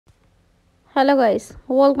Hello guys,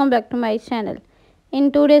 welcome back to my channel.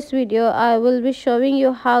 In today's video, I will be showing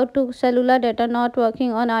you how to cellular data not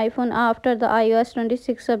working on iPhone after the iOS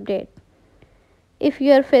 26 update. If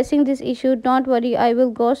you are facing this issue, don't worry, I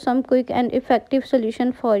will go some quick and effective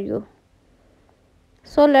solution for you.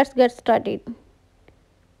 So let's get started.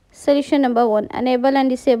 Solution number 1. Enable and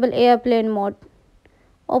disable airplane mode.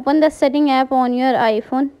 Open the setting app on your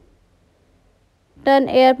iPhone. Turn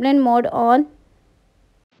airplane mode on.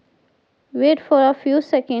 Wait for a few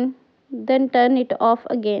seconds, then turn it off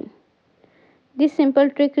again. This simple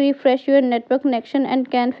trick refresh your network connection and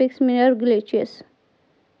can fix minor glitches.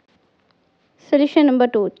 Solution number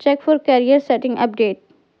 2. Check for carrier setting update.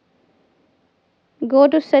 Go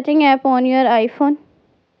to setting app on your iPhone.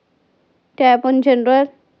 Tap on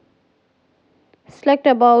general. Select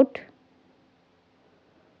about.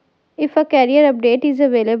 If a carrier update is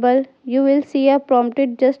available, you will see a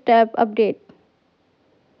prompted just tap update.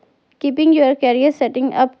 Keeping your carrier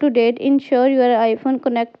setting up to date ensure your iPhone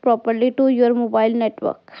connect properly to your mobile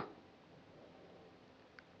network.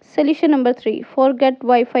 Solution number 3. Forget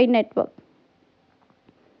Wi-Fi network.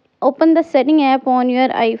 Open the setting app on your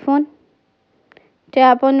iPhone.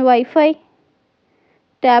 Tap on Wi-Fi.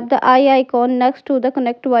 Tap the eye icon next to the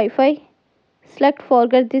connect Wi-Fi. Select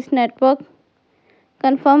forget this network.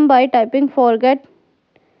 Confirm by typing forget.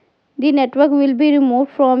 The network will be removed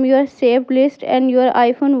from your saved list and your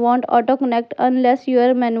iPhone won't auto connect unless you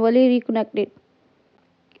are manually reconnected.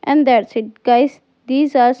 And that's it guys.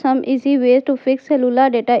 These are some easy ways to fix cellular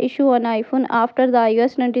data issue on iPhone after the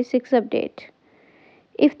iOS 26 update.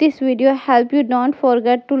 If this video helped you, don't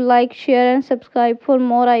forget to like, share and subscribe for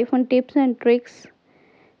more iPhone tips and tricks.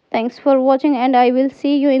 Thanks for watching and I will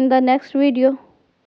see you in the next video.